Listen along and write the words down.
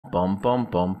Bum bum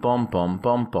bum bum bum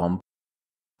bum bum.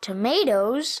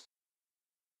 Tomatoes?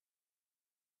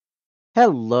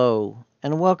 Hello,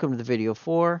 and welcome to the video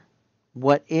for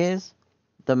what is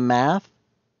the math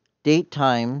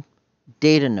DateTime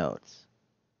data nodes.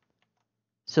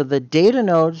 So the data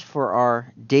nodes for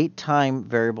our DateTime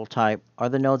variable type are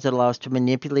the nodes that allow us to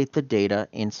manipulate the data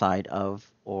inside of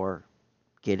or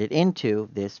get it into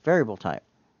this variable type.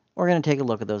 We're going to take a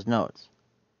look at those nodes.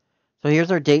 So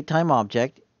here's our DateTime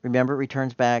object. Remember, it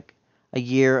returns back a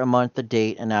year, a month, a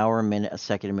date, an hour, a minute, a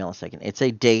second, a millisecond. It's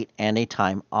a date and a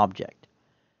time object.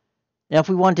 Now, if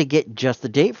we want to get just the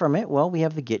date from it, well, we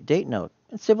have the getDate node.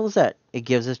 It's simple as that. It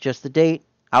gives us just the date,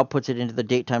 outputs it into the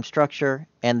DateTime structure,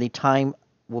 and the time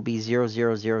will be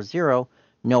 0000,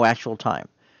 no actual time.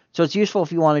 So it's useful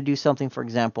if you want to do something, for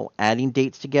example, adding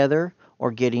dates together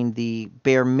or getting the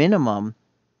bare minimum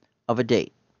of a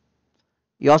date.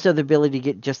 You also have the ability to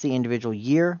get just the individual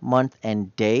year, month,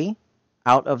 and day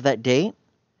out of that date.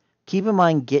 Keep in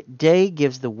mind, getDay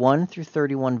gives the 1 through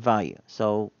 31 value.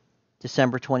 So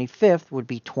December 25th would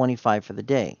be 25 for the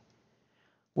day.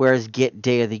 Whereas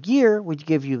getDay of the year would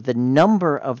give you the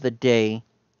number of the day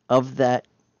of that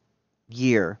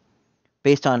year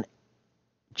based on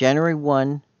January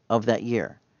 1 of that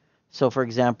year. So for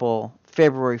example,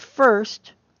 February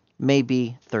 1st may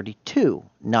be 32,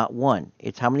 not 1.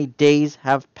 It's how many days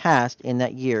have passed in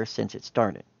that year since it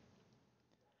started.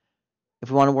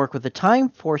 If we want to work with the time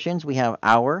portions, we have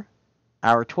hour,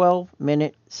 hour 12,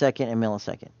 minute, second, and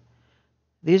millisecond.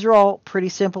 These are all pretty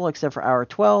simple except for hour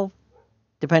 12.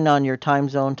 Depending on your time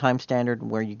zone, time standard, and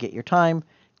where you get your time.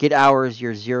 Get hour is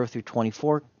your 0 through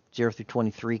 24, 0 through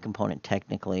 23 component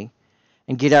technically.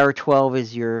 And get hour 12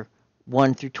 is your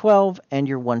 1 through 12 and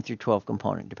your 1 through 12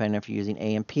 component, depending if you're using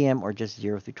AM, PM, or just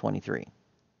 0 through 23.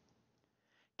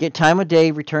 Get time of day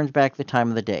returns back the time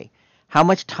of the day. How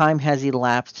much time has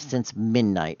elapsed since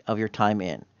midnight of your time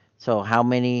in? So how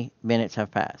many minutes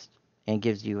have passed? And it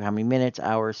gives you how many minutes,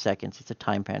 hours, seconds. It's a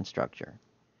time pan structure.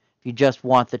 If you just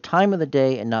want the time of the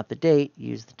day and not the date,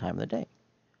 use the time of the day.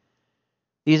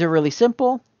 These are really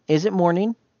simple. Is it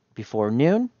morning, before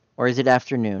noon, or is it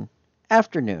afternoon?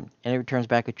 Afternoon, and it returns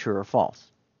back a true or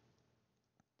false.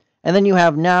 And then you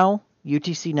have now,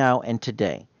 UTC now, and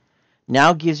today.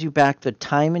 Now gives you back the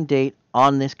time and date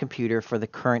on this computer for the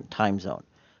current time zone.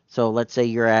 So let's say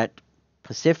you're at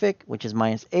Pacific, which is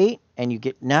 -8, and you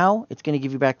get now, it's going to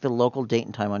give you back the local date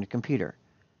and time on your computer.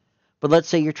 But let's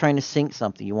say you're trying to sync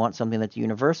something. You want something that's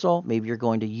universal. Maybe you're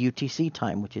going to UTC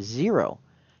time, which is 0.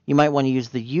 You might want to use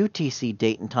the UTC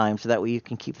date and time so that way you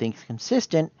can keep things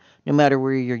consistent no matter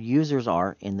where your users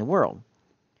are in the world.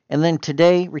 And then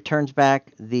today returns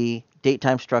back the date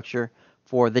time structure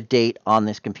for the date on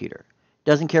this computer.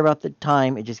 Doesn't care about the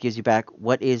time. It just gives you back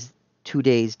what is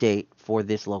today's date for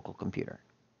this local computer.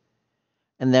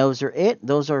 And those are it.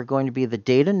 Those are going to be the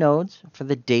data nodes for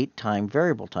the date time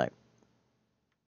variable type.